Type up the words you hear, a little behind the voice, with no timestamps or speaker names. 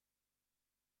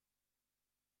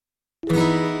सपनों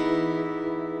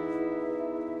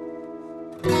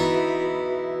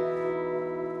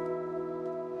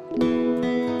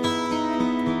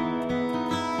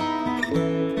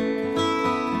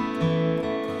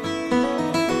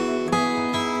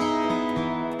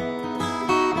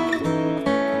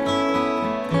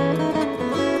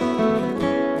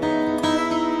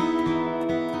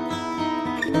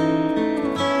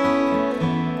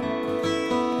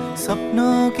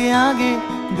के आगे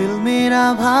दिल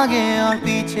मेरा भागे और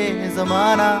पीछे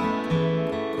जमाना,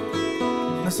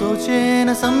 न सोचे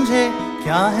न समझे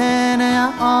क्या है नया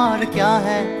और क्या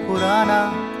है पुराना।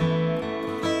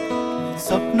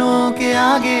 सपनों के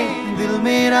आगे दिल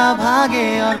मेरा भागे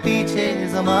और पीछे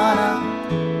जमाना,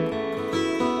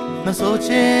 न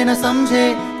सोचे न समझे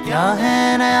क्या है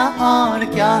नया और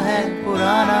क्या है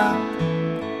पुराना।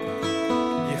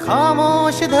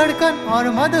 खामोश धड़कन और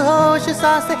मदहोश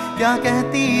सांसें क्या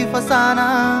कहती फसाना।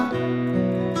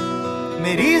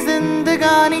 मेरी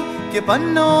जिंदगानी के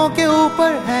पन्नों के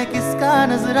ऊपर है किसका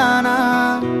नजराना।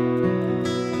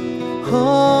 हो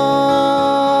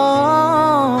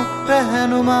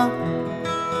रहनुमा,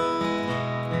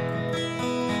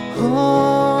 हो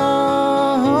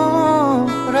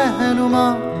रहनुमा।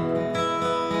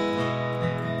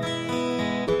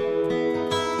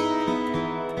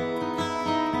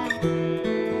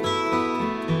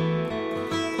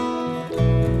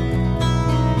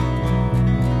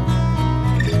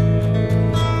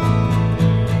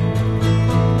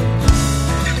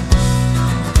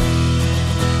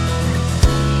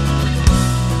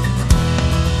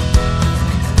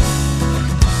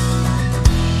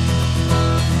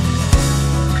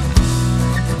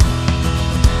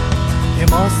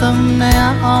 मौसम नया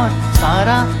और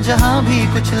सारा जहां भी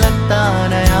कुछ लगता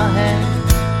नया है।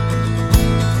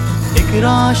 एक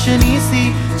रोशनी सी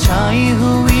छाई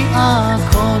हुई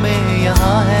आंखों में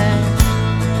यहाँ है।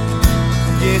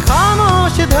 ये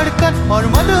खामोश धड़कन और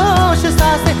मदहोश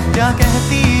सांसें क्या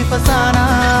कहती फसाना।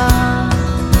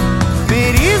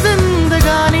 मेरी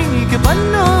जिंदगानी के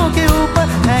पन्नों के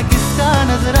ऊपर है किसका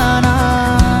नजराना।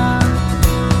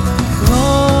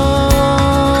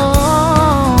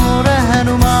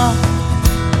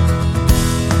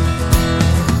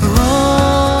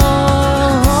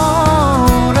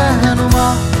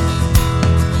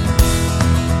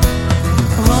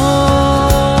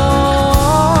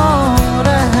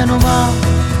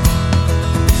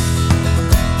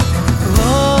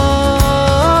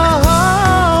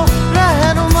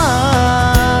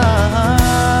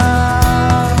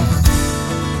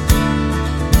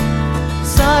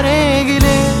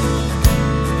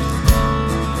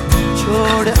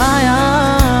 छोड़ आया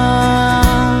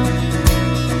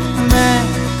मैं,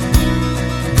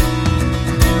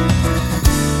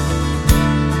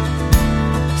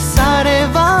 सारे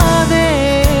वादे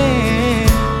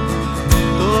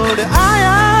तोड़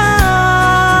आया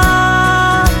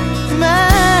मैं।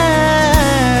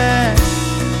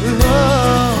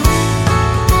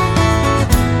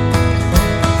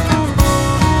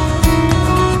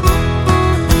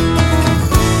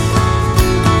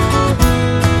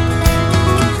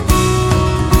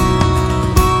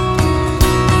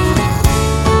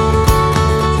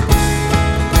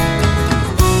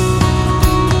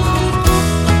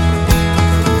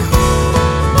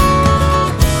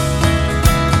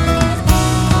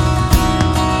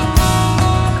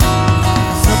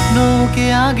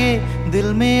 के आगे दिल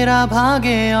मेरा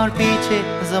भागे और पीछे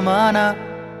जमाना,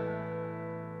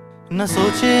 न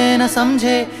सोचे न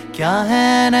समझे क्या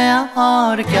है नया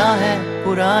और क्या है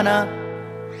पुराना।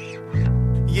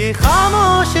 ये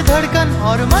खामोश धड़कन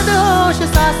और मदहोश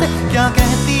सांसें क्या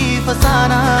कहती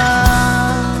फसाना।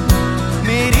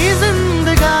 मेरी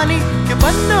जिंदगानी के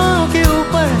पन्नों के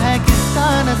ऊपर